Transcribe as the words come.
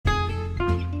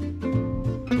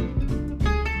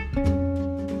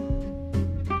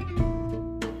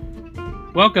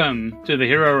Welcome to the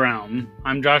Hero Realm.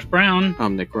 I'm Josh Brown,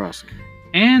 I'm Nick Rusk.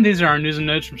 and these are our news and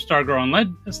notes from Stargirl and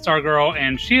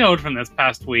S.H.I.E.L.D. from this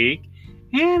past week.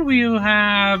 And we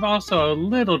have also a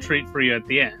little treat for you at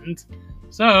the end.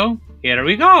 So, here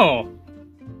we go!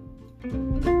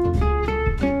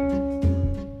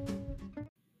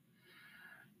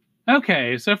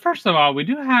 Okay, so first of all, we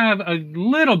do have a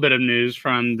little bit of news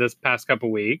from this past couple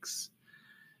weeks.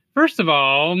 First of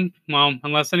all, well,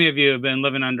 unless any of you have been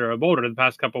living under a boulder the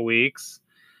past couple weeks,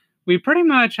 we pretty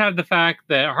much have the fact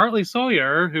that Hartley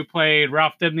Sawyer, who played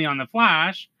Ralph Dibny on The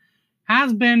Flash,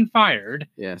 has been fired.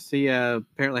 Yes, he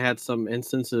apparently had some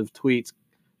insensitive tweets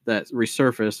that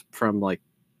resurfaced from like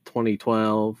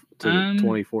 2012 to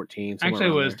 2014. Actually, it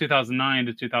was 2009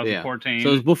 to 2014. Yeah. So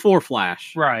it was before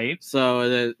Flash, right?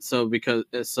 So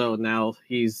now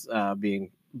he's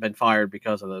been fired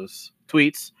because of those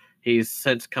tweets. He's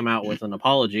since come out with an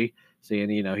apology, saying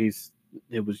he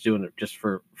was doing it just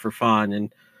for fun,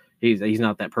 and he's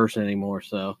not that person anymore.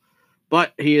 So,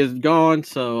 but he is gone.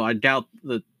 So I doubt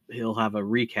that he'll have a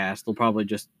recast. They'll probably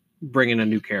just bring in a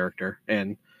new character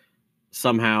and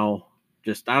somehow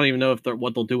I don't even know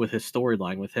what they'll do with his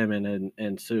storyline with him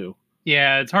and Sue.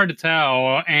 Yeah, it's hard to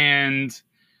tell. And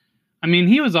I mean,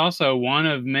 he was also one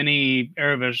of many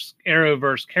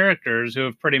Arrowverse characters who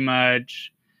have pretty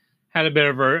much had a bit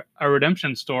of a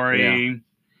redemption story.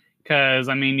 Because,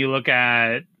 I mean, you look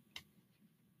at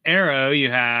Arrow,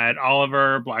 you had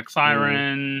Oliver, Black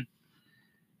Siren,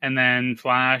 and then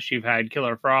Flash, you've had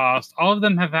Killer Frost. All of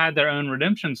them have had their own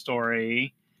redemption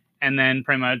story and then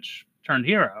pretty much turned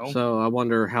hero. So I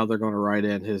wonder how they're going to write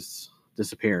in his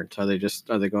disappearance. Are they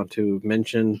going to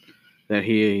mention that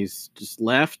he's just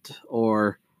left,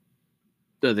 or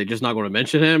are they just not going to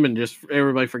mention him and just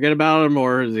everybody forget about him,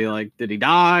 or is he did he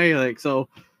die? So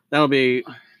that'll be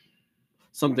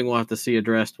something we'll have to see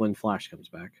addressed when Flash comes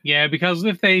back. Yeah, because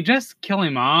if they just kill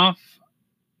him off,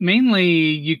 mainly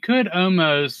you could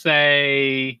almost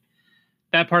say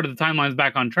that part of the timeline's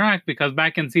back on track, because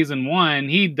back in season 1,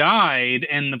 he died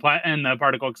in the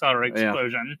particle accelerator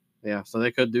explosion. Yeah, so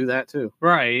they could do that too.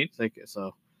 Right.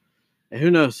 So and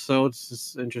who knows? So it's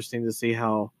just interesting to see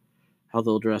how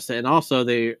they'll address it. And also,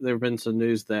 there have been some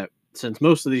news that since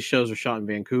most of these shows are shot in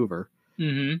Vancouver,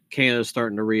 Canada's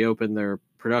starting to reopen their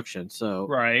production. So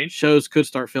shows could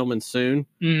start filming soon.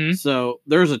 So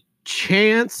there's a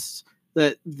chance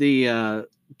that the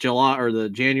July or the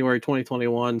January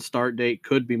 2021 start date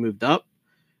could be moved up,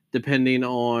 depending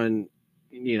on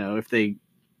if they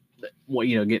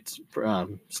get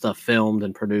stuff filmed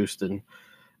and produced, and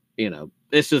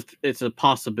it's a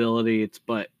possibility.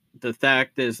 But the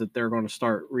fact is that they're going to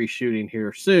start reshooting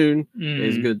here soon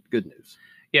is good news.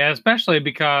 Yeah, especially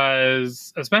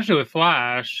with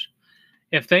Flash,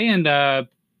 if they end up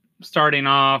starting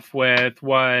off with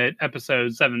what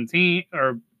episode 17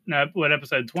 or what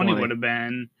episode 20 would have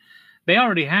been, they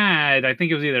already had, I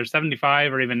think it was either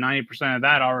 75 or even 90% of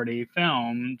that already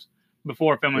filmed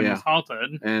before filming was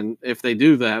halted. And if they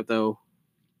do that, though,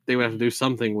 they would have to do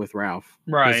something with Ralph.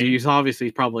 Right. Because he's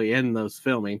obviously probably in those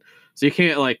filming. So you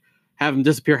can't, have him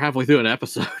disappear halfway through an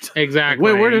episode. Exactly.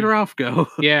 Wait, where did Ralph go?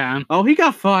 Yeah. Oh, he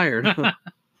got fired.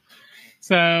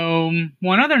 So,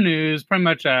 one other news, pretty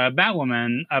much a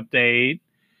Batwoman update.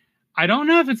 I don't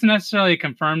know if it's necessarily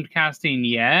confirmed casting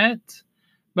yet,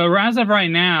 but as of right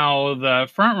now, the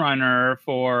frontrunner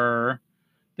for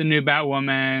the new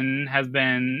Batwoman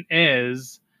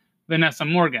is Vanessa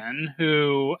Morgan,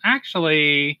 who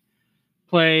actually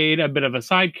played a bit of a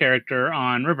side character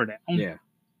on Riverdale. Yeah.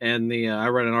 And I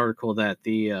read an article that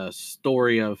the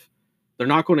story of they're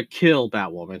not going to kill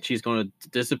Batwoman. She's going to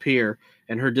disappear,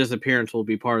 and her disappearance will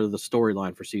be part of the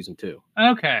storyline for season 2.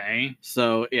 Okay.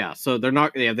 So they're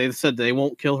not. Yeah, they said they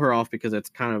won't kill her off because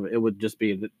it would just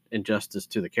be an injustice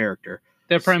to the character.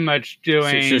 They're pretty much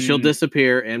doing. So she'll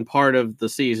disappear, and part of the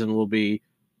season will be,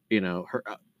 her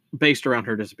based around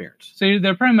her disappearance. So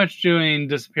they're pretty much doing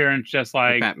disappearance just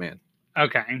like Batman.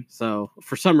 Okay. So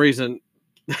for some reason,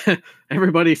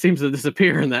 everybody seems to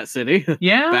disappear in that city.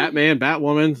 Yeah. Batman,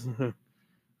 Batwoman.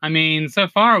 I mean, so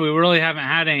far we really haven't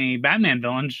had any Batman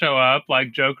villains show up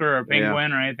like Joker or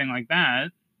Penguin or anything like that.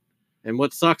 And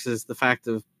what sucks is the fact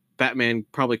of Batman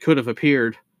probably could have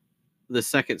appeared the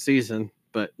second season,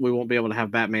 but we won't be able to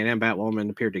have Batman and Batwoman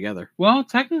appear together. Well,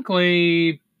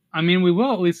 technically, I mean, we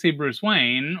will at least see Bruce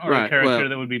Wayne or a character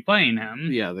that would be playing him.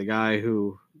 Yeah, the guy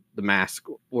who the mask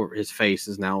or his face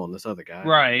is now on this other guy.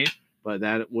 Right. But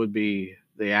that would be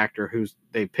the actor who's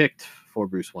they picked for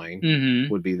Bruce Wayne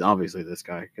would be obviously this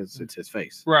guy because it's his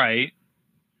face. Right.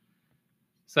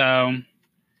 So,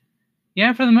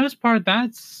 yeah, for the most part,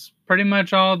 that's pretty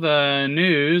much all the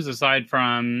news, aside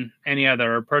from any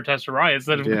other protests or riots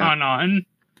that have gone on.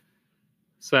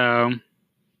 So,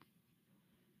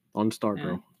 on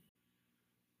Stargirl. Yeah.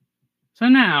 So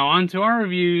now, on to our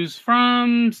reviews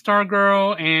from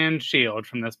Stargirl and S.H.I.E.L.D.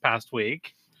 from this past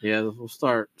week. Yeah, we'll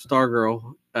start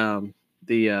Stargirl. I can't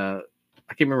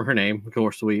remember her name. Of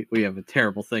course, we have a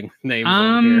terrible thing with names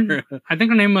on here. I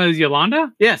think her name was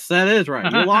Yolanda? Yes, that is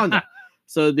right. Yolanda.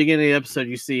 So at the beginning of the episode,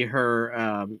 you see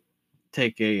her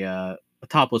take a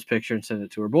topless picture and send it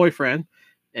to her boyfriend.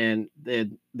 And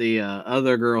the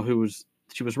other girl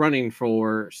she was running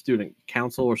for student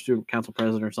council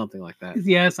president or something like that.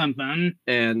 Yeah, something.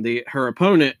 And her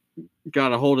opponent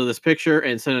got a hold of this picture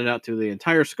and sent it out to the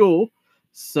entire school.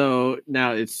 So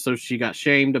now she got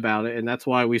shamed about it, and that's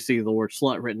why we see the word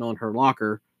slut written on her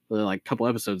locker like a couple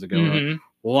episodes ago. Mm-hmm. Like,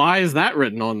 why is that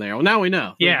written on there? Well, now we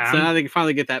know. Yeah. So now they can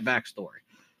finally get that backstory.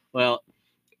 Well,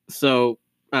 so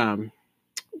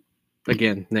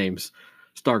again, names.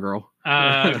 Stargirl.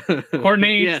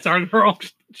 Courtney, yes.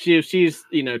 Stargirl. She's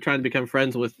trying to become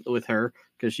friends with her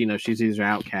because she's these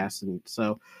outcasts, and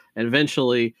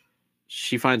eventually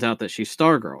she finds out that she's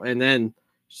Stargirl, and then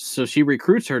so she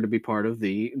recruits her to be part of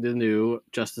the new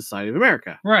Justice Society of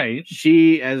America. Right.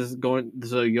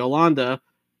 Yolanda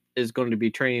is going to be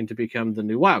training to become the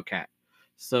new Wildcat.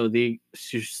 So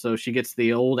she gets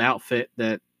the old outfit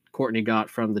that Courtney got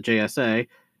from the JSA,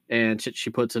 and she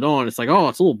puts it on. It's like, oh,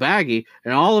 it's a little baggy,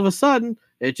 and all of a sudden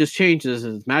it just changes.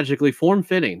 It's magically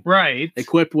form-fitting. Right.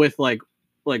 Equipped with like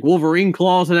Wolverine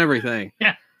claws and everything.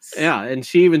 Yes. Yeah, and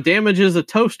she even damages a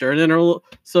toaster, and then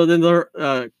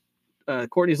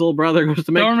Courtney's little brother goes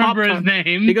to make Don't remember his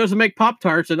name. He goes to make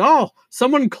Pop-Tarts, and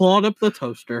someone clawed up the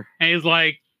toaster. And he's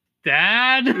like,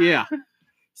 Dad? Yeah.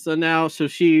 So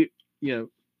she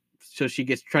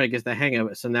gets trying to get the hang of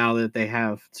it. So now that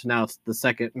now it's the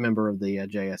second member of the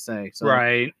JSA. So,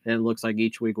 right. And it looks like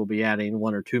each week we'll be adding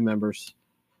one or two members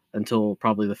until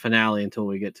probably the finale, until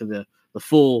we get to the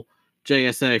full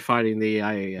JSA fighting the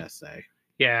IASA.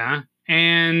 Yeah.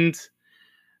 And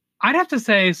I'd have to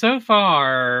say, so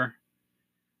far,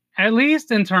 at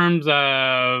least in terms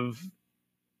of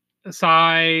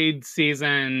side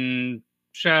season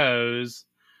shows,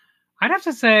 I'd have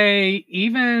to say,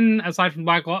 even aside from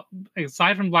Black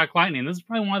Lightning, this is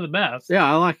probably one of the best. Yeah,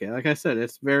 I like it. Like I said,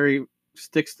 it's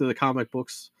sticks to the comic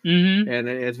books, mm-hmm. and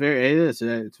it's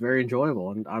very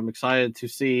enjoyable, and I'm excited to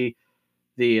see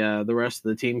the rest of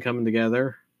the team coming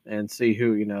together and see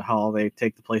who how they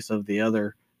take the place of the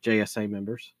other JSA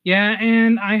members. Yeah,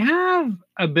 and I have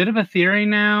a bit of a theory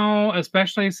now,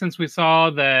 especially since we saw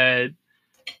that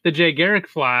the Jay Garrick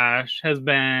Flash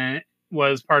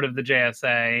was part of the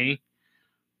JSA.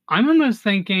 I'm almost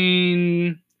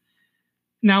thinking,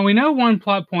 now we know one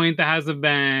plot point that hasn't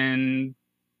been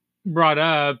brought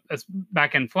up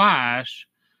back in Flash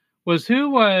was who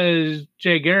was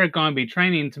Jay Garrick going to be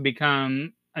training to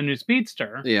become a new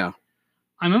speedster. Yeah.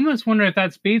 I'm almost wondering if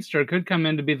that speedster could come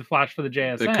in to be the Flash for the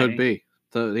JSA. It could be.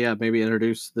 So yeah, maybe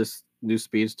introduce this new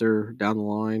speedster down the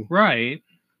line. Right.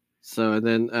 So and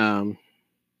then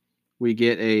we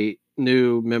get a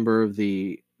new member of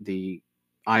the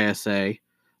ISA,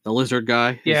 the lizard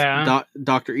guy. Yeah.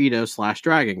 Dr. Ito /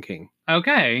 Dragon King.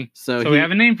 Okay. So we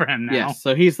have a name for him now. Yes.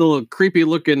 So he's the little creepy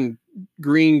looking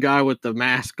green guy with the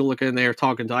mask looking there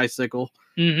talking to Icicle.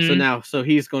 Mm-hmm. So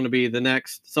he's going to be the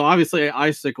next. So obviously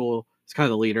Icicle is kind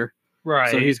of the leader. Right.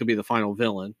 So he's going to be the final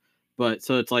villain. But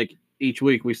so it's like each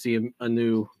week we see a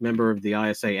new member of the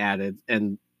ISA added.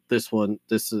 And this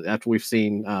is after we've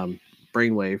seen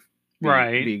Brainwave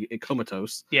be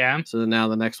comatose. Yeah. So now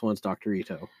the next one's Dr.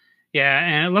 Ito. Yeah,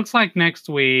 and it looks like next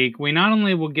week we not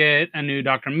only will get a new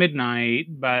Dr.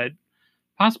 Midnight, but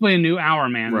possibly a new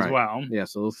Hourman as well. Yeah,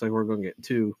 so it looks like we're going to get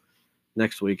 2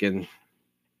 next week, and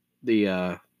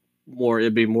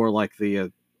it'd be more like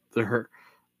the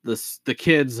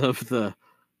kids of the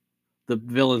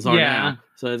villains are now.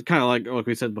 So it's kind of like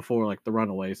we said before, like the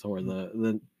Runaways, or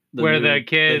the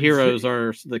heroes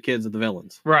are the kids of the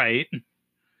villains. Right.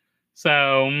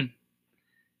 So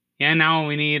yeah, now all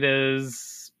we need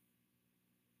is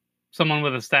someone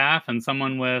with a staff and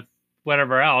someone with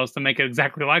whatever else to make it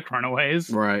exactly like Runaways.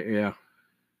 Right, yeah.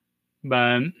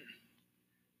 But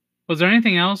was there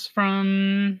anything else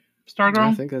from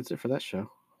Stargirl? I think that's it for that show.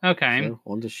 Okay. So,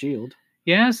 on to S.H.I.E.L.D.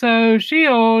 Yeah, so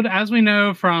S.H.I.E.L.D., as we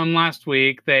know from last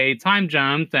week, they time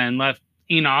jumped and left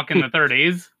Enoch in the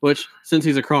 30s. Which, since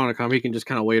he's a Chronicom, he can just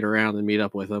kind of wait around and meet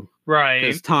up with him. Right.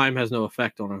 Because time has no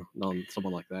effect on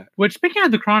someone like that. Which, speaking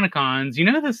of the Chronicons, you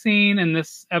know the scene in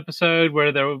this episode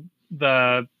where the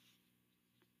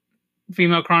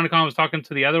female Chronicon was talking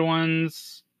to the other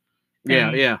ones?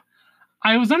 Yeah.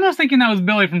 I was almost thinking that was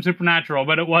Billy from Supernatural,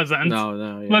 but it wasn't.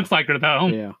 No. Yeah. Looks like her though.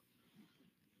 Yeah.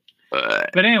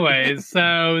 But anyways,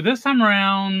 so this time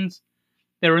around,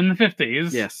 they were in the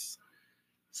 50s. Yes.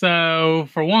 So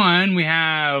for one, we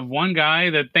have one guy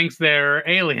that thinks they're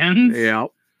aliens. Yeah.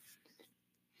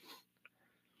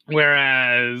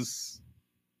 Whereas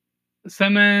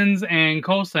Simmons and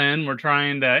Coulson were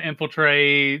trying to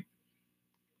infiltrate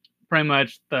pretty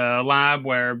much the lab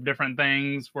where different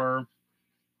things were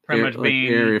pretty much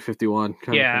being... Area 51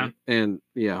 kind of thing. And,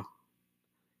 yeah.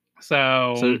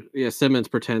 So yeah, Simmons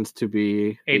pretends to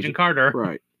be... Agent Carter.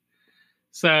 Right.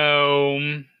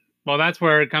 So, well, that's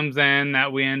where it comes in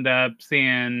that we end up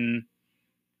seeing...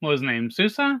 What was his name?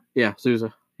 Sousa? Yeah,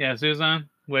 Sousa. Yeah, Sousa,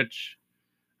 which...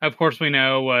 Of course, we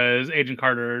know was Agent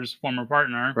Carter's former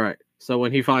partner. Right. So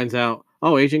when he finds out,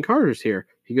 oh, Agent Carter's here,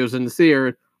 he goes in to see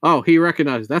her. Oh, he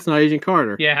recognizes that's not Agent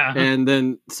Carter. Yeah. And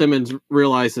then Simmons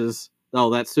realizes, oh,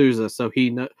 that's Sousa. So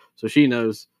she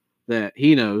knows that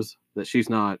he knows that she's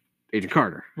not Agent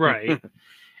Carter. Right.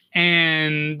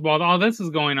 And while all this is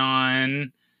going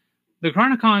on, the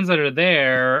Chronicons that are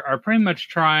there are pretty much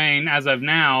trying, as of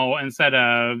now, instead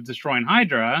of destroying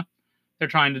Hydra, they're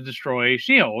trying to destroy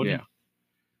S.H.I.E.L.D. Yeah.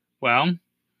 Well,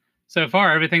 so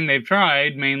far, everything they've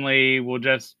tried mainly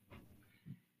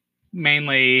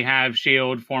have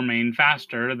S.H.I.E.L.D. forming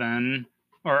faster than,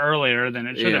 or earlier than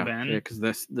it should have been. Yeah, because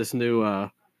this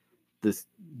new this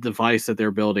device that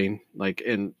they're building, like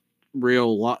in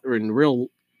real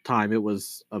time, it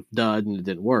was a dud and it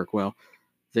didn't work. Well,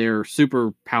 they're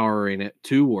super powering it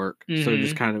to work, so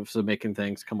just kind of making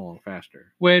things come along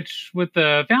faster. Which, with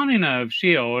the founding of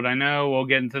S.H.I.E.L.D., I know we'll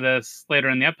get into this later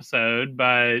in the episode,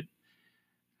 but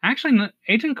actually,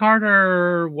 Agent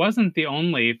Carter wasn't the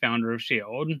only founder of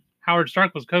S.H.I.E.L.D. Howard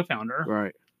Stark was co-founder.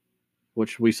 Right.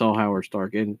 Which we saw Howard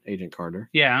Stark in Agent Carter.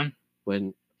 Yeah.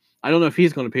 When I don't know if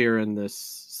he's going to appear in this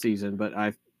season, but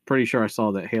I'm pretty sure I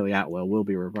saw that Haley Atwell will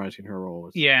be reprising her role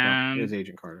as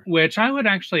Agent Carter. Which I would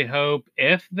actually hope,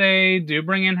 if they do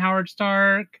bring in Howard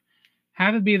Stark,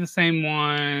 have it be the same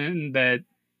one the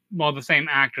same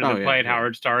actor that played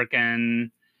Howard Stark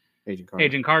and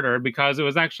Agent Carter, because it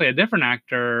was actually a different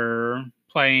actor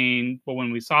playing,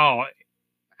 when we saw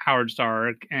Howard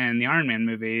Stark in the Iron Man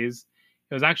movies,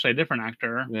 it was actually a different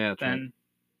actor. Yeah, that's right.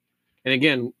 And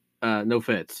again, no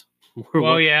Fitz.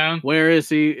 Well, yeah. Where is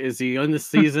he? Is he in the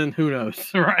season? Who knows?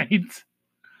 Right.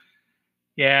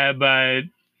 Yeah, but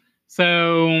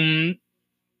so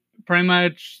pretty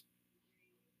much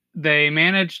they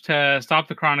managed to stop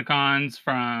the Chronicons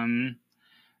from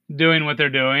doing what they're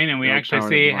doing, and we actually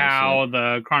see how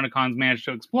the Chronicons managed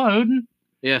to explode.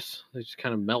 Yes, they just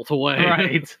kind of melt away.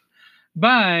 Right.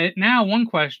 But now one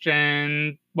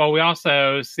question, we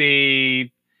also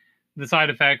see the side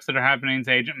effects that are happening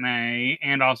to Agent May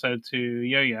and also to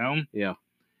Yo-Yo. Yeah.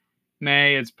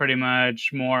 May is pretty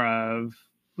much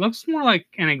looks more like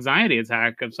an anxiety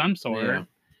attack of some sort. Yeah.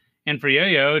 And for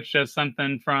Yo-Yo, it's just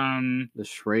something from the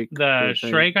Shrike.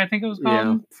 Shrike, I think it was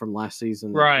called. Yeah, from last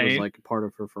season. Right. It was like a part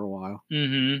of her for a while.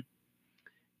 Mm-hmm.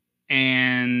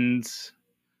 And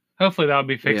hopefully that'll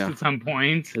be fixed at some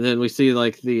point. And then we see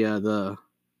like I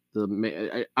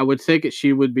would think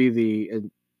she would be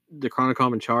the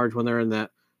Chronicom in charge when they're in the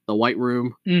White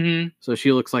Room. Mm-hmm. So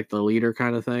she looks like the leader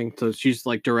kind of thing. So she's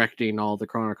like directing all the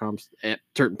Chronicoms at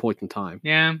certain points in time.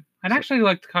 Yeah. I'd actually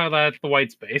like to call that the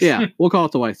White Space. Yeah, we'll call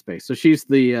it the White Space. So she's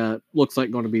the looks like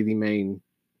going to be the main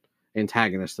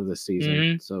antagonist of this season.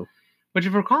 Mm-hmm. So, which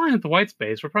if we're calling it the White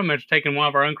Space, we're pretty much taking one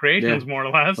of our own creations, more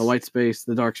or less. The White Space,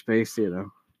 the Dark Space,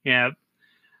 Yeah.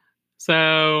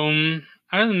 So,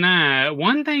 other than that,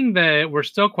 one thing that we're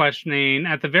still questioning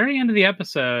at the very end of the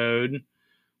episode,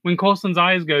 when Coulson's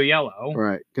eyes go yellow.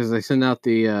 Right, because they send out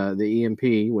the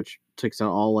EMP, which takes out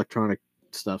all electronic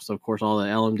stuff. So, of course, all the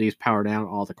LMDs power down,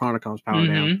 all the Chronicoms power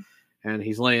down. And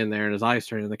he's laying there and his eyes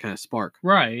turn and they kind of spark.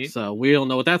 Right. So, we don't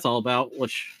know what that's all about,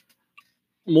 which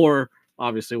more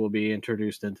obviously will be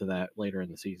introduced into that later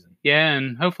in the season. Yeah,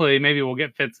 and hopefully maybe we'll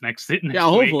get Fitz next week.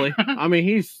 Hopefully. I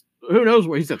mean, who knows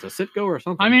where he's at, the Sitco or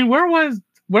something. I mean, where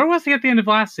was he at the end of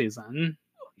last season?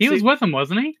 He was with them,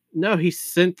 wasn't he? No, he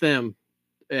sent them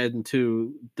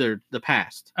into the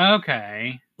past.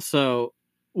 Okay. So,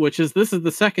 this is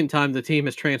the second time the team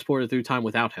has transported through time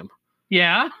without him.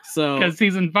 Yeah. So, because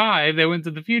season 5 they went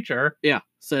to the future. Yeah.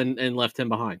 So and left him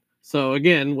behind. So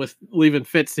again, with leaving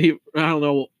Fitz, I don't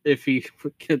know if he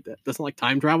doesn't like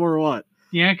time travel or what.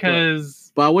 Yeah,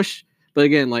 because. But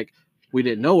again, like we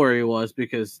didn't know where he was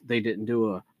because they didn't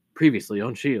do a previously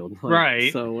on S.H.I.E.L.D.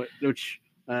 Right. So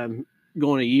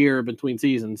going a year between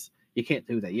seasons, you can't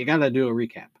do that. You got to do a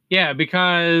recap. Yeah,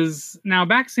 because now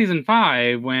back season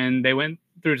 5 when they went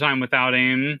through time without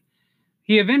him.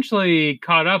 He eventually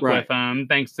caught up Right. with them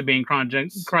thanks to being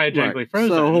cryogenically Right. frozen.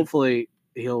 So hopefully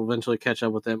he'll eventually catch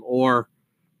up with them, or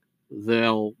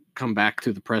they'll come back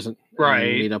to the present Right.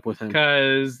 and meet up with him.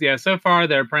 Because so far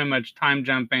they're pretty much time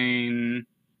jumping.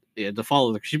 Yeah, they're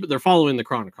following the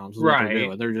Chronicons. Is what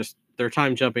Right. they're doing. They're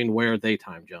time jumping where they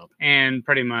time jump, and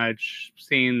pretty much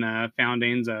seeing the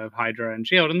foundings of Hydra and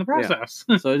Shield in the process.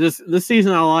 So this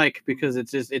season I like because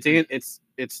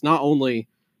it's not only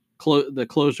the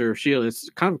closure of Shield, it's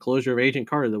kind of closure of Agent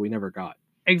Carter that we never got.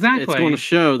 Exactly. It's going to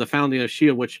show the founding of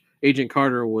Shield, which Agent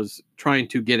Carter was trying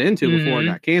to get into before it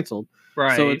got canceled.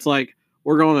 Right. So it's like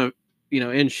we're going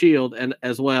to, in Shield and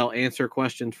as well answer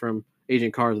questions from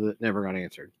Agent Carter that never got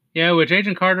answered. Yeah, which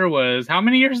Agent Carter was how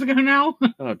many years ago now?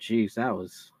 Oh, geez,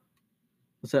 what's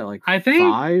that, like I think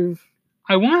 5?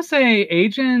 I want to say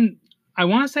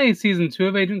season 2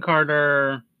 of Agent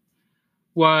Carter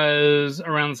was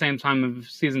around the same time of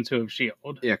season 2 of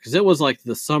S.H.I.E.L.D. Yeah, because it was like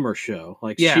the summer show.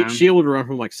 Like Yeah. S.H.I.E.L.D. would run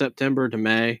from like September to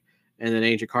May, and then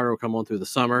Agent Carter would come on through the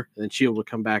summer, and then S.H.I.E.L.D. would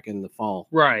come back in the fall.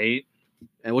 Right.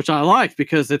 And which I liked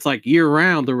because it's like year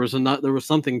round. There was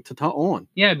something to talk on.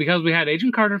 Yeah, because we had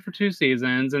Agent Carter for 2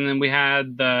 seasons, and then we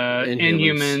had the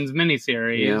Inhumans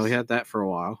miniseries. Yeah, we had that for a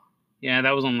while. Yeah,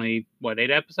 that was only 8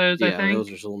 episodes, I think? Yeah,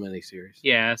 those are still miniseries.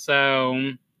 Yeah,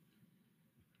 so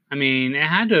I mean, it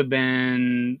had to have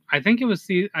been. I think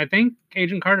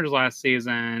Agent Carter's last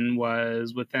season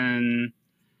was within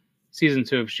season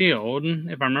 2 of S.H.I.E.L.D.,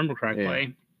 if I remember correctly.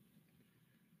 Yeah.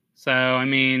 So I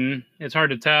mean, it's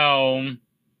hard to tell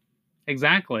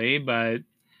exactly, but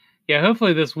yeah,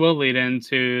 hopefully this will lead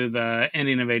into the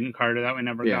ending of Agent Carter that we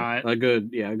never got. A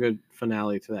good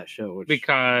finale to that show.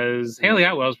 Because Haley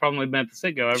Atwell's probably been at the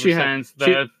sit-go ever since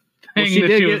the thing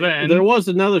she was in. There was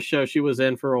another show she was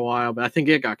in for a while, but I think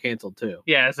it got canceled too.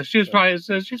 Yeah, so she was probably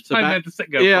been at the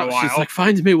sit-go for a while. She's like,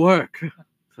 find me work.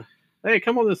 Hey,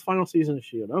 come on this final season of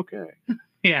S.H.I.E.L.D. Okay.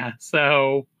 Yeah,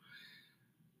 so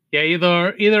yeah,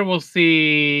 either we'll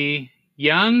see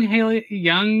young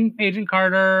Agent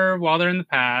Carter while they're in the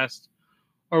past,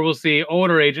 or we'll see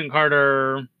older Agent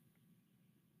Carter.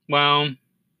 Well,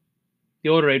 the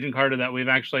older Agent Carter that we've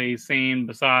actually seen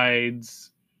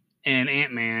besides in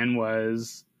Ant-Man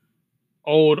was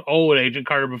old Agent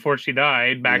Carter before she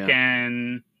died back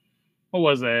in, what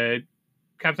was it,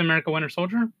 Captain America Winter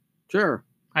Soldier? Sure.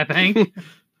 I think.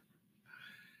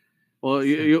 Well,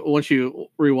 you once you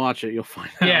rewatch it, you'll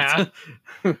find out.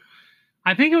 Yeah.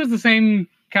 I think it was the same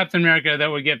Captain America that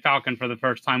would get Falcon for the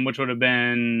first time, which would have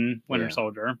been Winter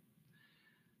Soldier.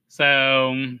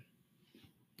 So,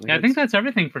 yeah, I think that's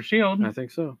everything for S.H.I.E.L.D. I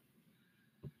think so.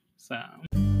 So.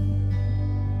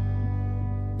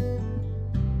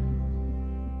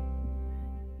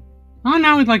 Well,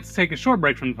 now we'd like to take a short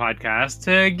break from the podcast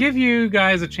to give you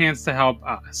guys a chance to help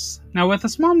us. Now, with a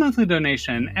small monthly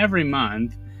donation every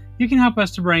month, you can help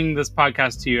us to bring this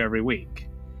podcast to you every week.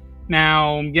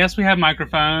 Now, yes, we have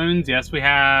microphones. Yes, we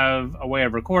have a way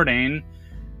of recording.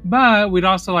 But we'd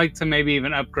also like to maybe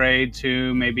even upgrade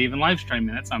to maybe even live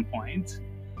streaming at some point.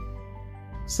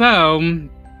 So,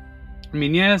 I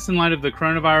mean, yes, in light of the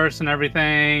coronavirus and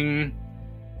everything,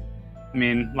 I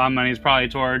mean, a lot of money is probably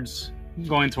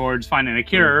going towards finding a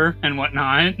cure and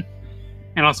whatnot.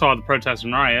 And also all the protests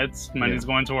and riots. Money's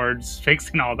going towards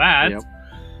fixing all that. Yep.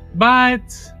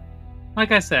 But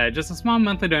like I said, just a small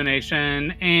monthly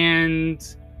donation, and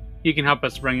you can help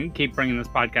us keep bringing this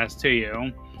podcast to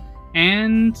you.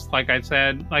 And like I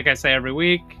say every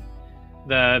week,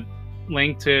 the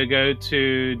link to go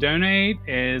to donate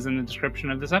is in the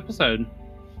description of this episode.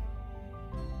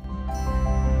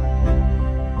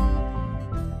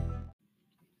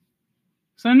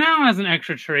 So now, as an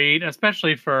extra treat,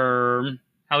 especially for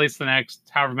at least the next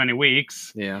however many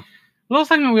weeks, a little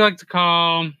segment we like to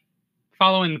call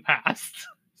Following the Past.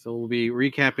 So we'll be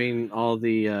recapping all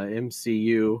the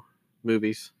MCU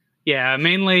movies. Yeah,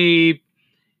 mainly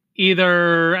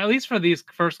either, at least for these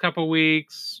first couple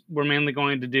weeks, we're mainly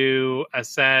going to do a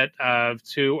set of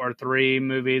 2 or 3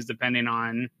 movies, depending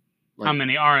on how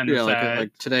many are in the set.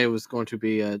 Like today was going to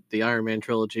be the Iron Man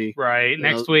trilogy. Right.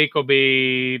 Next week will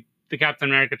be the Captain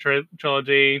America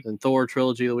trilogy. And Thor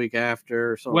trilogy the week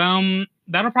after. So. Well,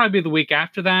 that'll probably be the week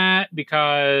after that,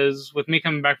 because with me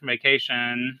coming back from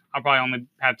vacation, I'll probably only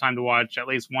have time to watch at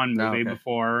least one movie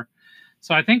before.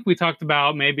 So I think we talked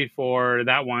about maybe for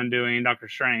that one doing Doctor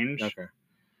Strange. Okay.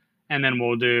 And then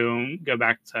we'll go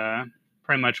back to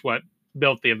pretty much what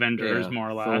built the Avengers, more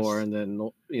or less. Thor, and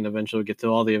then eventually we'll get to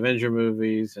all the Avenger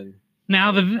movies. And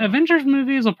now the Avengers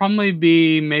movies will probably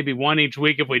be maybe one each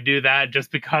week if we do that,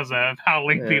 just because of how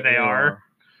lengthy they are.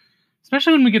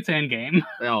 especially when we get to Endgame.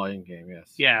 Oh, Endgame,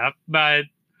 yes. Yeah, but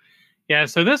yeah,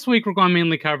 so this week we're going to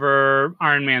mainly cover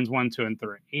Iron Man's 1, 2, and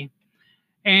 3.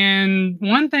 And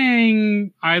one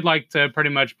thing I'd like to pretty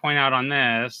much point out on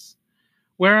this,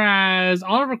 whereas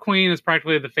Oliver Queen is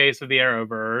practically the face of the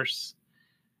Arrowverse,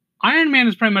 Iron Man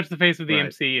is pretty much the face of the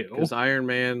MCU. Because Iron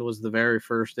Man was the very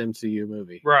first MCU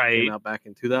movie. Right. It came out back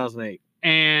in 2008.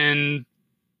 And,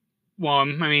 well, I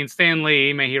mean, Stan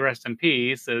Lee, may he rest in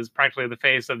peace, is practically the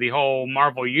face of the whole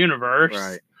Marvel Universe.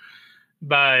 Right.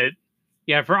 But,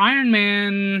 yeah, for Iron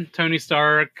Man, Tony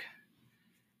Stark,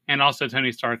 and also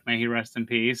Tony Stark, may he rest in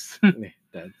peace.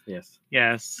 Dead, yes.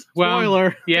 Yes. Spoiler.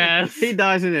 Well, yes. He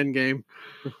dies in Endgame.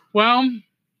 Well,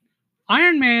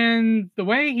 Iron Man, the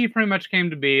way he pretty much came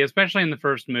to be, especially in the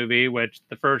first movie, which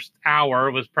the first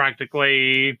hour was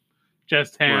practically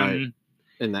just him. Right.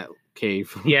 In that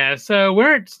cave. Yeah, so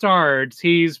where it starts,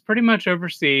 he's pretty much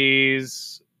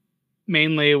overseas,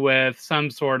 mainly with some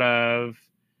sort of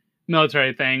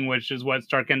military thing, which is what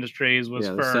Stark Industries was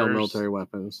first. They sell military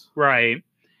weapons. Right.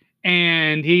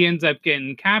 And he ends up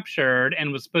getting captured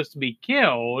and was supposed to be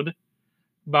killed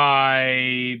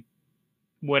by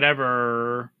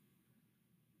whatever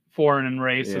foreign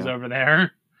race is over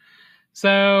there.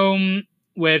 So,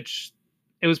 which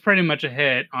it was pretty much a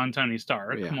hit on Tony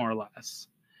Stark, more or less.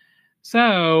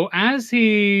 So, as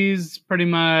he's pretty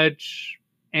much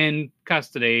in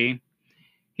custody,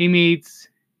 he meets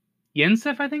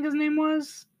Yinzef, I think his name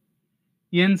was.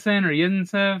 Yinsen or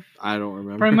Yinzef. I don't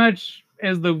remember. Pretty much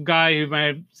is the guy who might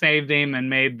have saved him and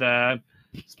made the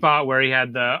spot where he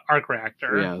had the arc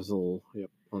reactor. Yeah, it was a little,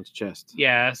 on his chest.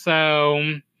 Yeah,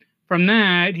 so from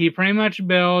that, he pretty much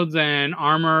builds an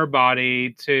armor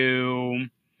body to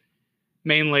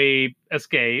mainly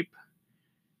escape.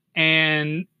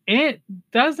 And it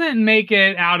doesn't make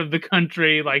it out of the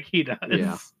country like he does.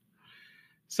 Yeah.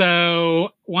 So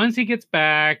once he gets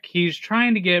back, he's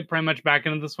trying to get pretty much back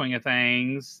into the swing of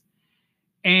things.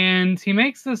 And he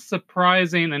makes this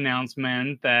surprising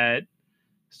announcement that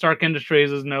Stark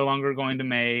Industries is no longer going to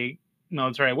make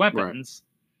military weapons.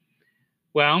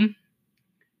 Right. Well,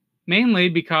 mainly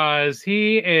because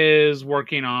he is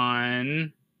working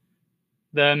on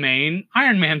the main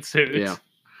Iron Man suit,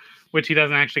 which he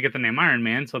doesn't actually get the name Iron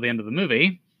Man until the end of the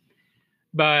movie.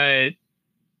 But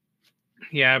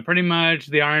yeah, pretty much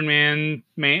the Iron Man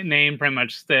name pretty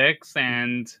much sticks.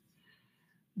 And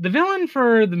the villain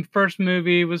for the first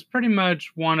movie was pretty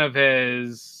much one of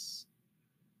his,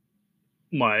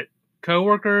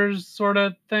 co-workers sort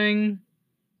of thing?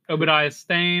 Obadiah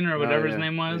Stane or whatever his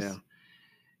name was.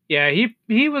 Yeah,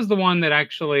 he was the one that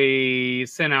actually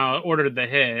ordered the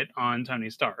hit on Tony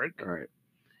Stark. All right.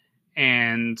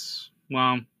 And,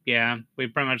 well, yeah, we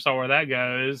pretty much saw where that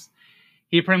goes.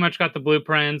 He pretty much got the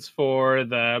blueprints for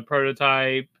the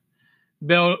prototype,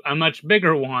 built a much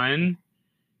bigger one,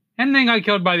 and then got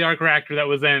killed by the arc reactor that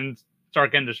was in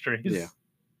Stark Industries. Yeah.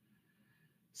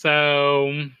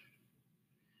 So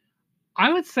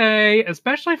I would say,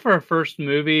 especially for a first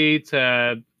movie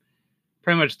to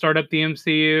pretty much start up the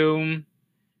MCU,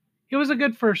 it was a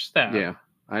good first step. Yeah,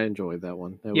 I enjoyed that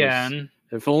one.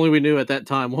 If only we knew at that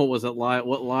time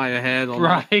what lie ahead on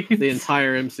the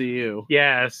entire MCU.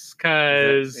 Yes,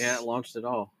 because it launched it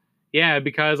all. Yeah,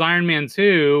 because Iron Man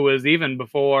 2 was even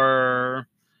before.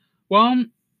 Well,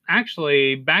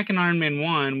 actually, back in Iron Man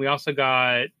 1, we also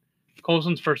got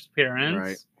Coulson's first appearance.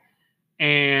 Right.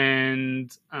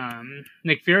 And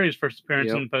Nick Fury's first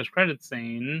appearance in the post-credits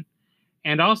scene.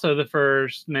 And also the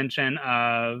first mention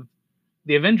of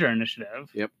the Avenger Initiative.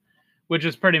 Yep. Which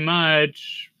is pretty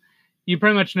much, you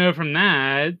pretty much know from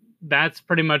that, that's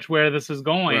pretty much where this is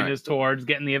going, is towards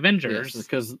getting the Avengers. Yes,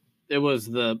 because it was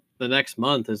the next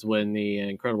month is when the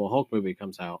Incredible Hulk movie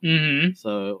comes out. Mm-hmm.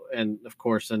 So, and of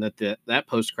course, and at that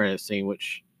post-credit scene,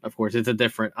 which of course it's a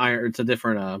different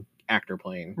actor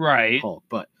playing Hulk,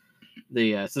 but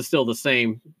it's still the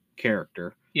same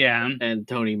character. Yeah. And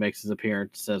Tony makes his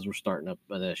appearance, says we're starting up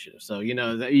an initiative. So,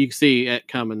 that you can see it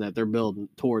coming that they're building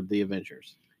toward the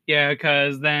Avengers. Yeah,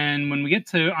 because then when we get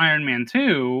to Iron Man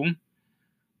 2,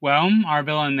 well, our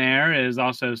villain there is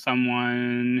also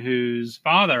someone whose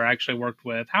father actually worked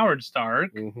with Howard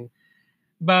Stark. Mm-hmm.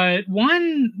 But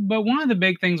one of the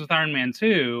big things with Iron Man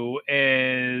 2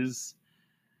 is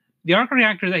the arc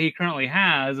reactor that he currently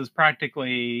has is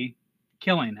practically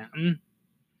killing him.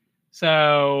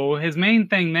 So his main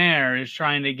thing there is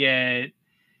trying to get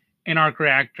an arc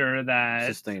reactor that's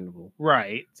sustainable.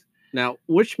 Right. Now,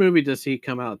 which movie does he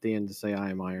come out at the end to say,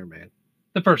 I am Iron Man?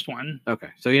 The first one. Okay.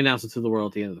 So he announced it to the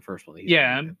world at the end of the first one.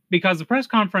 Yeah, because the press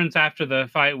conference after the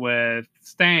fight with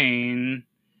Stane,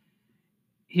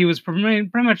 he was pretty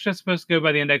much just supposed to go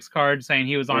by the index card saying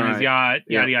he was on his yacht,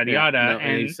 yada, yada, yada. No,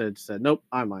 and he said, nope,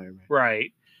 I'm Iron Man.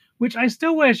 Right. Which I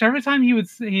still wish every time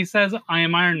he says, I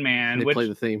am Iron Man. They play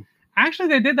the theme. Actually,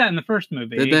 they did that in the first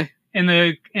movie. Did they? In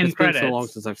it's credits. Been so long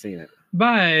since I've seen it.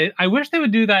 But I wish they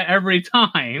would do that every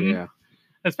time. Yeah.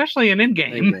 Especially in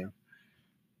Endgame.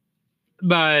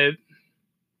 But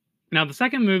now the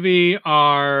second movie,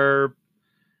 our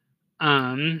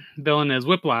villain is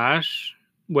Whiplash,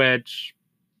 which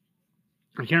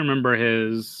I can't remember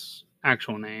his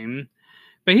actual name,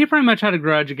 but he pretty much had a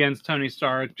grudge against Tony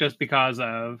Stark just because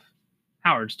of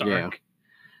Howard Stark. Yeah.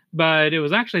 But it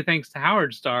was actually thanks to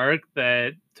Howard Stark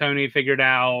that Tony figured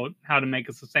out how to make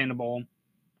a sustainable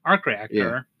arc reactor.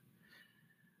 Yeah.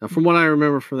 Now, from what I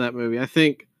remember from that movie, I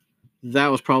think that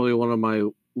was probably one of my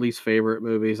least favorite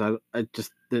movies. I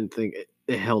just didn't think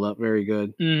it held up very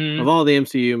good. Mm-hmm. Of all the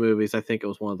MCU movies, I think it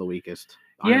was one of the weakest.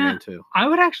 Yeah, Iron Man 2. I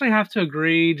would actually have to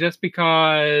agree just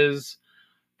because,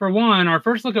 for one, our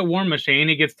first look at War Machine,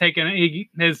 he gets taken,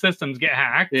 his systems get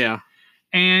hacked. Yeah.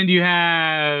 And you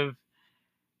have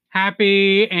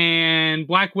Happy and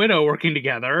Black Widow working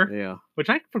together. Yeah. Which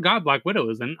I forgot Black Widow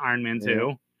was in Iron Man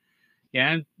 2.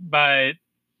 Yeah, but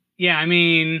yeah, I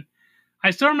mean, I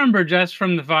still remember just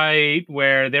from the fight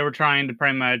where they were trying to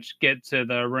pretty much get to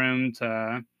the room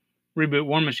to reboot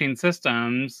War Machine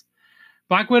systems.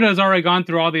 Black Widow's already gone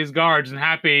through all these guards, and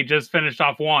Happy just finished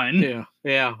off one. Yeah.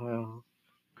 Yeah. Well,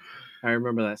 I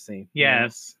remember that scene.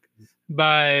 Yes. Yeah.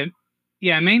 But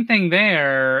yeah, main thing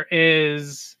there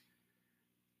is,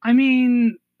 I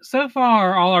mean, so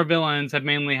far all our villains have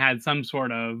mainly had some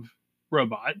sort of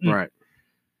robot. Right.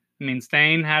 I mean,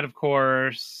 Stain had, of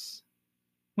course.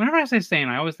 Whenever I say stain,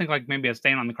 I always think like maybe a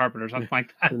stain on the carpet or something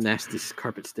like that. The nasty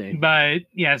carpet stain. But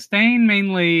yeah, Stain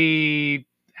mainly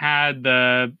had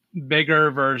the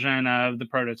bigger version of the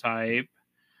prototype.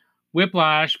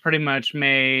 Whiplash pretty much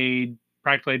made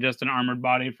practically just an armored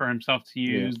body for himself to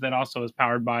use that also is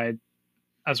powered by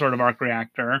a sort of arc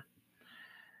reactor.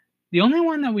 The only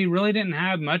one that we really didn't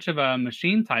have much of a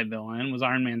machine type villain was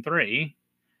Iron Man 3.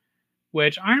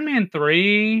 Which Iron Man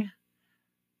 3,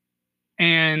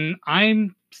 and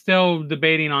I'm still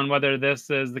debating on whether this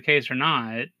is the case or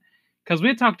not, because we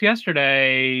had talked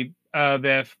yesterday of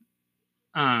if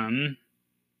Cloak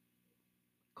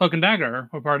and Dagger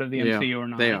were part of the MCU or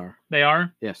not. They are. They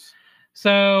are? Yes.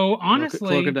 So, honestly...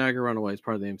 Cloak and Dagger Runaway is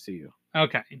part of the MCU.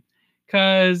 Okay.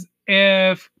 Because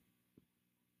if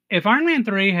Iron Man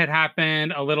 3 had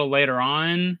happened a little later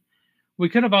on, we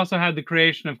could have also had the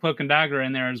creation of Cloak and Dagger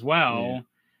in there as well,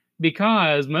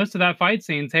 because most of that fight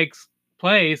scene takes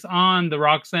place on the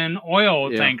Roxxon oil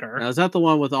tanker. Now, is that the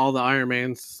one with all the Iron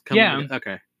Mans coming? Yeah.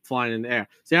 Okay. Flying in the air.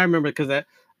 See, I remember because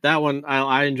that one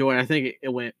I enjoyed. I think it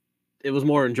was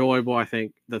more enjoyable. I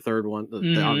think the third one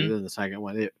than the second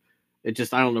one. It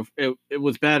just, I don't know. It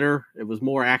was better. It was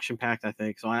more action packed, I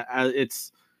think. So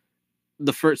it's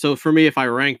the first. So for me, if I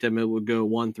ranked them, it would go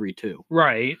 1, 3, 2.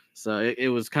 Right. So it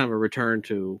was kind of a return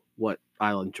to what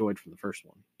I enjoyed from the first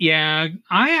one. Yeah,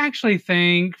 I actually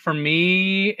think for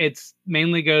me, it's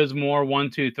mainly goes more 1,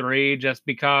 2, 3, just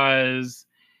because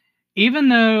even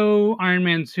though Iron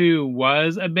Man 2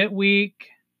 was a bit weak,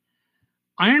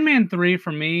 Iron Man 3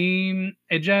 for me,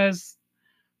 it just,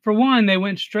 for one, they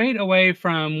went straight away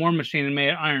from War Machine and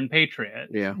made Iron Patriot.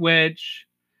 Yeah. Which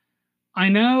I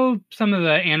know some of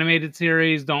the animated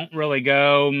series don't really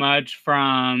go much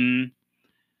from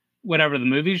whatever the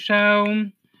movies show.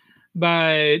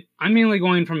 But I'm mainly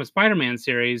going from a Spider-Man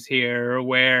series here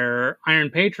where Iron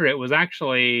Patriot was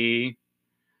actually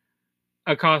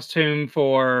a costume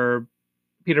for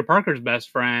Peter Parker's best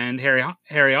friend,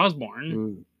 Harry Osborn.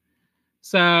 Mm.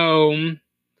 So,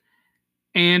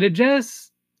 and it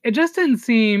just didn't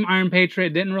seem Iron Patriot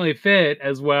didn't really fit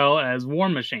as well as War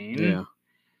Machine. Yeah.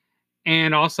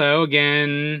 And also,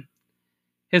 again,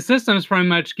 his systems pretty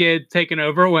much get taken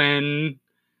over when...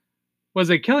 Was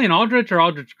it Killian Aldrich or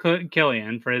Aldrich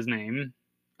Killian for his name?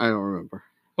 I don't remember.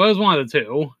 Well, it was one of the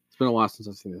two. It's been a while since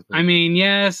I've seen this movie. I mean,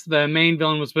 yes, the main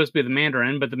villain was supposed to be the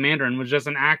Mandarin, but the Mandarin was just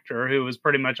an actor who was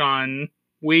pretty much on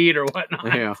weed or whatnot.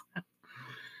 Yeah.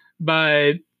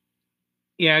 But,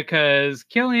 yeah, because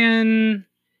Killian,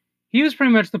 he was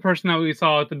pretty much the person that we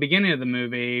saw at the beginning of the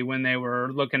movie when they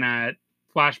were looking at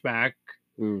flashback.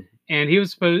 Mm. And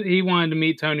he wanted to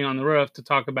meet Tony on the roof to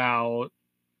talk about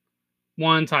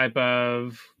one type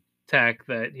of tech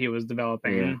that he was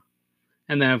developing. Yeah.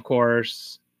 And then, of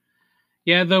course,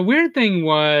 the weird thing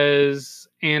was,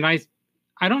 and I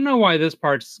don't know why this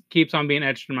part keeps on being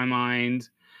etched in my mind,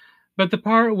 but the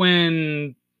part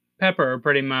when Pepper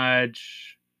pretty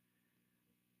much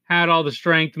had all the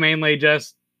strength mainly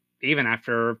just even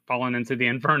after falling into the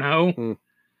Inferno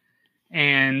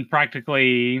and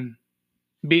practically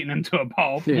beating him to a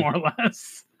pulp, more or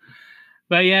less.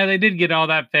 But yeah, they did get all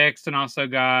that fixed and also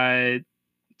got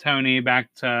Tony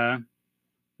back to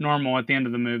normal at the end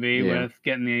of the movie with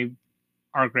getting the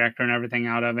arc reactor and everything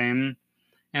out of him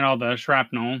and all the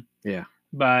shrapnel. Yeah.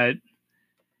 But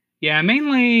yeah,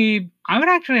 mainly, I would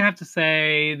actually have to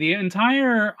say the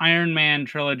entire Iron Man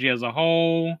trilogy as a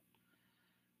whole,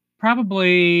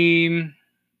 probably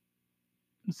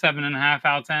 7.5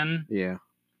 out of 10. Yeah.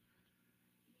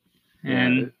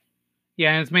 And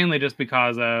yeah, it's mainly just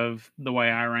because of the way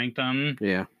I ranked them.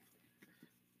 Yeah.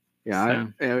 Yeah,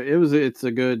 so. It's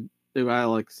a good, I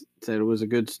like said, it was a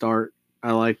good start.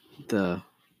 I like the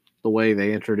way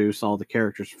they introduce all the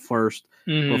characters first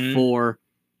before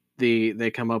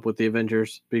they come up with the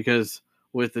Avengers, because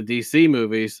with the DC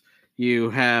movies, you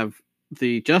have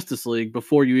the Justice League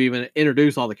before you even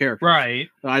introduce all the characters. Right.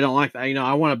 I don't like that.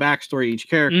 I want a backstory each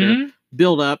character,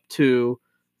 build up to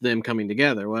them coming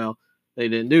together. Well, they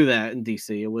didn't do that in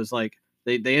DC. It was like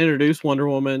they introduced Wonder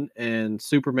Woman and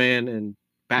Superman and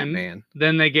Batman. And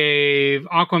then they gave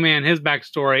Aquaman his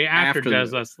backstory after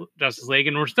Justice League,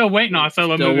 and we're still waiting on a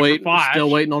solo movie for Flash. Still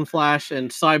waiting on Flash,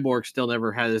 and Cyborg still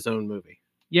never had his own movie.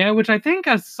 Yeah, which I think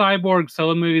a Cyborg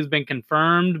solo movie has been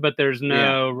confirmed, but there's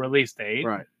no release date.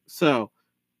 Right. So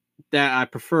that I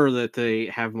prefer that they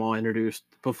have them all introduced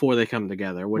before they come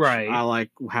together, which I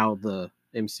like how the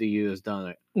MCU has done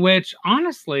it. Which,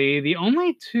 honestly, the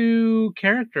only two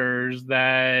characters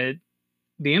that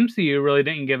the MCU really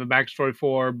didn't give a backstory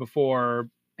for before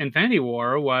Infinity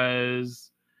War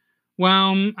was,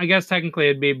 well, I guess technically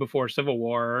it'd be before Civil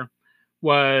War,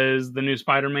 was the new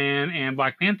Spider-Man and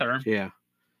Black Panther. Yeah.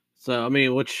 So, I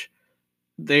mean, which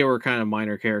they were kind of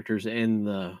minor characters in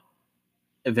the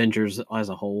Avengers as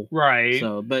a whole. Right.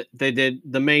 So, but they did,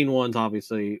 the main ones,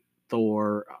 obviously,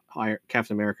 Thor,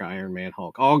 Captain America, Iron Man,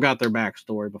 Hulk, all got their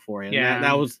backstory beforehand.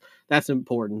 Yeah. That's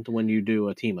important when you do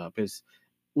a team up, is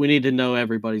we need to know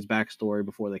everybody's backstory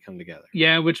before they come together.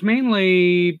 Yeah, which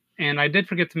mainly, and I did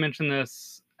forget to mention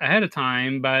this ahead of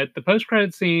time, but the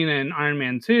post-credit scene in Iron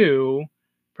Man 2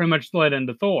 pretty much led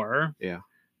into Thor. Yeah.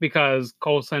 Because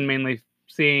Coulson mainly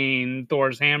seeing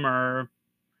Thor's hammer.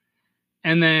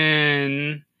 And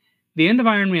then the end of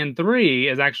Iron Man 3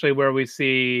 is actually where we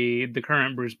see the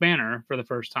current Bruce Banner for the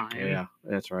first time. Yeah,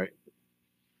 that's right.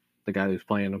 The guy who's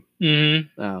playing him.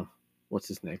 Mm-hmm. What's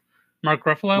his name? Mark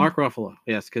Ruffalo? Mark Ruffalo,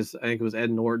 yes, because I think it was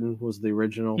Ed Norton was the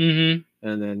original, and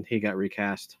then he got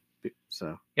recast.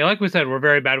 So yeah, like we said, we're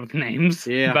very bad with names,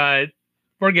 but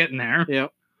we're getting there.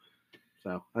 Yep.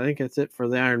 So I think that's it for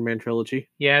the Iron Man trilogy.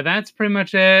 Yeah, that's pretty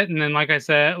much it. And then, like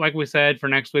we said, for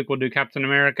next week we'll do Captain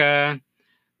America.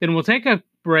 Then we'll take a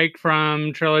break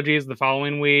from trilogies the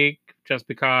following week, just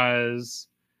because.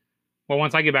 Well,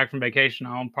 once I get back from vacation,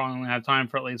 I'll probably only have time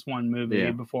for at least one movie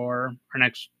before our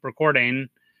next recording.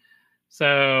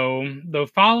 So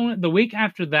the week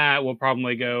after that, we'll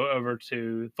probably go over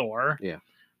to Thor. Yeah.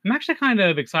 I'm actually kind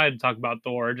of excited to talk about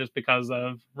Thor just because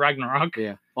of Ragnarok.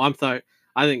 Yeah. Well,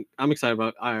 I think I'm excited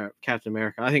about Captain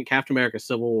America. I think Captain America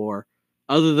Civil War,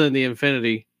 other than the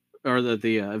Infinity or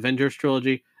the Avengers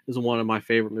trilogy, is one of my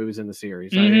favorite movies in the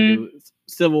series. I think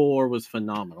Civil War was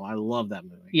phenomenal. I love that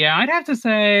movie. Yeah, I'd have to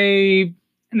say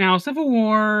now Civil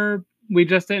War, we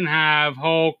just didn't have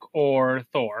Hulk or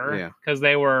Thor because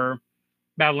they were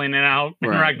battling it out in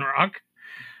Ragnarok.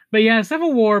 But yeah,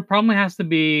 Civil War probably has to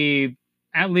be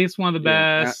at least one of the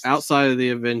best. Outside of the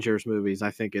Avengers movies,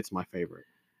 I think it's my favorite.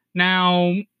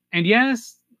 Now, and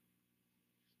yes,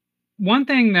 one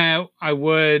thing that I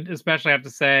would especially have to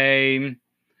say,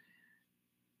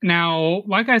 now,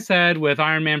 like I said, with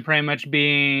Iron Man pretty much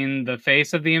being the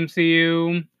face of the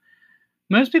MCU,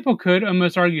 most people could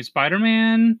almost argue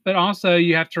Spider-Man, but also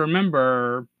you have to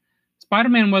remember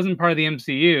Spider-Man wasn't part of the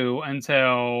MCU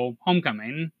until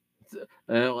Homecoming.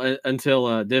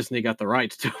 Until Disney got the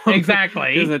rights to him.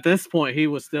 Exactly. Because at this point, he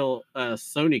was still a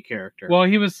Sony character. Well,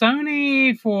 he was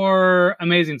Sony for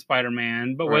Amazing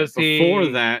Spider-Man, but was he... Before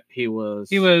that, he was...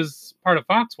 He was part of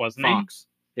Fox, wasn't he? Fox.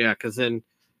 Yeah, because then...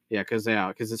 Yeah, because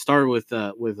it started with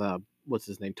what's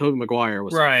his name? Tobey Maguire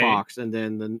was Fox, and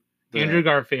then the Andrew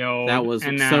Garfield. That was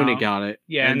Sony got it.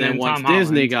 Yeah, and then once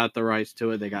Disney got the rights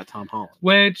to it, they got Tom Holland.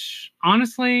 Which,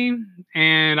 honestly,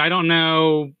 and I don't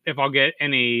know if I'll get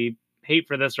any hate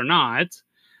for this or not,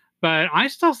 but I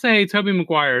still say Tobey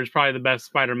Maguire is probably the best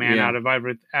Spider-Man out of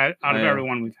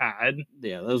everyone we've had.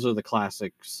 Yeah, those are the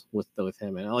classics with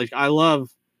him, and I love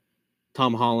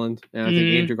Tom Holland, and I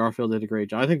think Andrew Garfield did a great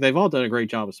job. I think they've all done a great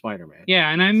job of Spider-Man. Yeah,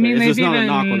 and I mean, it's not a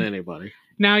knock on anybody.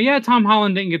 Now, yeah, Tom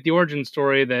Holland didn't get the origin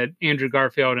story that Andrew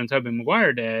Garfield and Tobey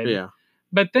Maguire did. Yeah.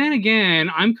 But then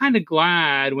again, I'm kind of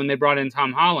glad when they brought in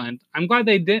Tom Holland. I'm glad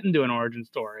they didn't do an origin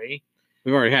story.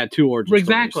 We've already had 2 origin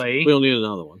Exactly. stories. We don't need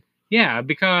another one. Yeah,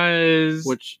 because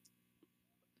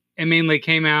it mainly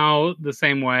came out the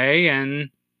same way, and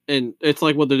it's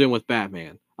like what they're doing with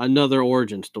Batman, another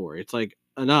origin story. It's like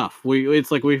enough. We've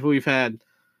had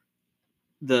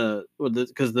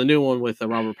because the new one with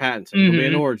Robert Pattinson will be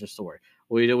an origin story.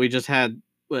 We just had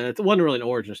it wasn't really an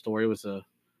origin story. It was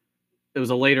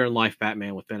a later in life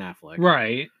Batman with Ben Affleck,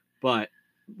 right? But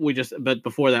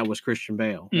before that was Christian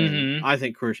Bale. And I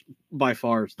think by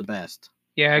far is the best.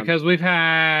 Yeah, because we've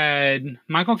had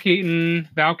Michael Keaton,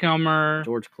 Val Kilmer,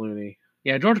 George Clooney.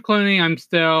 Yeah, George Clooney, I'm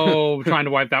still trying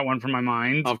to wipe that one from my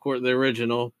mind. Of course, the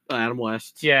original, Adam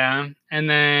West. Yeah, and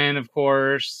then, of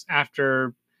course,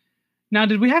 after... Now,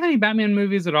 did we have any Batman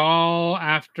movies at all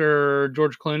after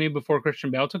George Clooney before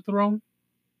Christian Bale took the role?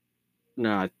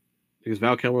 No, because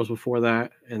Val Kilmer was before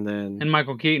that, and then... And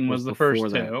Michael Keaton was the first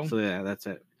 2. So, yeah, that's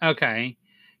it. Okay.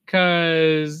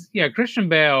 Because, yeah, Christian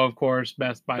Bale, of course,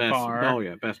 best by far. Oh,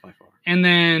 yeah, best by far. And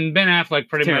then Ben Affleck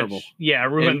pretty much,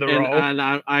 ruined the role. And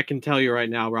I can tell you right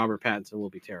now, Robert Pattinson will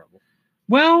be terrible.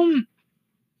 Well,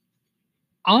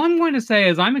 all I'm going to say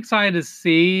is I'm excited to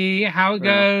see how it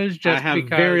goes. I have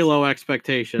very low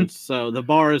expectations, so the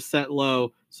bar is set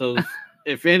low. So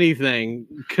if anything,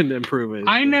 can improve it.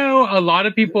 I know a lot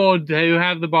of people do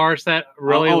have the bar set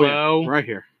really low. Yeah, right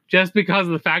here. Just because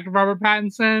of the fact of Robert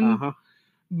Pattinson. Uh-huh.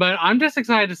 But I'm just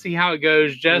excited to see how it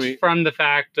goes from the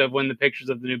fact of when the pictures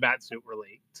of the new Batsuit were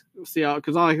leaked. See,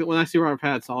 because when I see Robert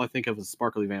Pattinson, all I think of is a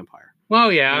sparkly vampire.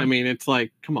 Well, yeah. I mean, it's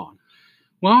like, come on.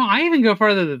 Well, I even go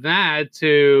further than that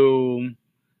to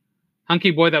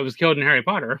Hunky Boy that was killed in Harry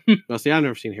Potter. Well, see, I've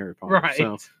never seen Harry Potter. Right.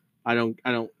 So I don't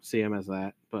see him as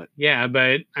that. But yeah,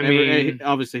 but I mean...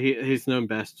 Obviously, he's known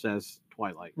best as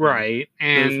Twilight. Right.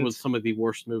 And those was some of the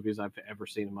worst movies I've ever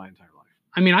seen in my entire life.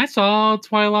 I mean, I saw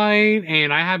Twilight,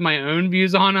 and I have my own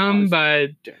views on them, but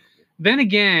then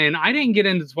again, I didn't get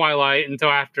into Twilight until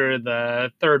after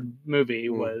the third movie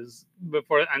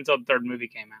until the third movie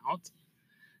came out.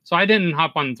 So I didn't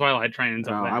hop on the Twilight train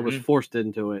until then. I was forced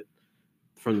into it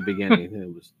from the beginning.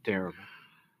 It was terrible.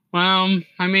 Well,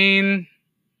 I mean,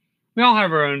 we all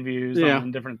have our own views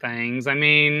on different things. I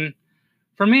mean,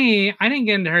 for me, I didn't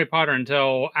get into Harry Potter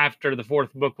until after the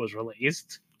 4th book was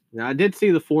released. Now, I did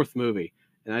see the 4th movie.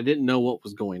 And I didn't know what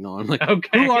was going on. Like,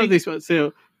 okay. Who are these?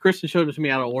 So Kristen showed it to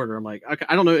me out of order. I'm like, okay,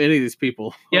 I don't know any of these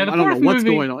people. Yeah, I don't know what's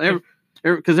going on.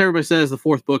 Because everybody says the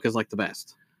 4th book is like the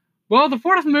best. Well, the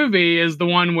 4th movie is the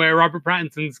one where Robert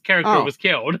Pattinson's character was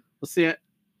killed. Well, see,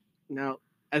 now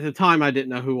at the time I didn't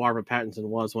know who Robert Pattinson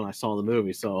was when I saw the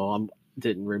movie, so I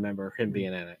didn't remember him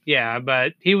being in it. Yeah,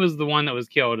 but he was the one that was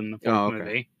killed in the 4th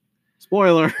movie.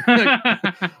 Spoiler.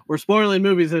 We're spoiling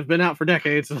movies that have been out for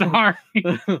decades. Sorry.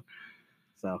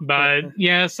 But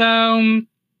yeah, so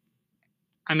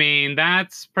I mean,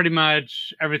 that's pretty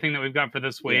much everything that we've got for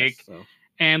this week. Yes,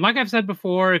 and like I've said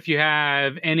before, if you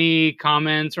have any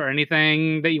comments or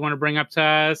anything that you want to bring up to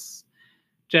us,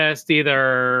 just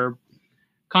either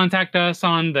contact us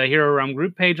on the Hero Realm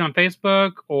group page on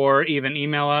Facebook or even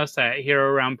email us at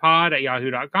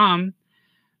herorealmpod@yahoo.com.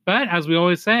 But as we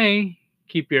always say,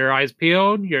 keep your eyes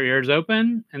peeled, your ears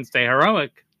open, and stay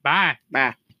heroic. Bye.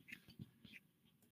 Bye.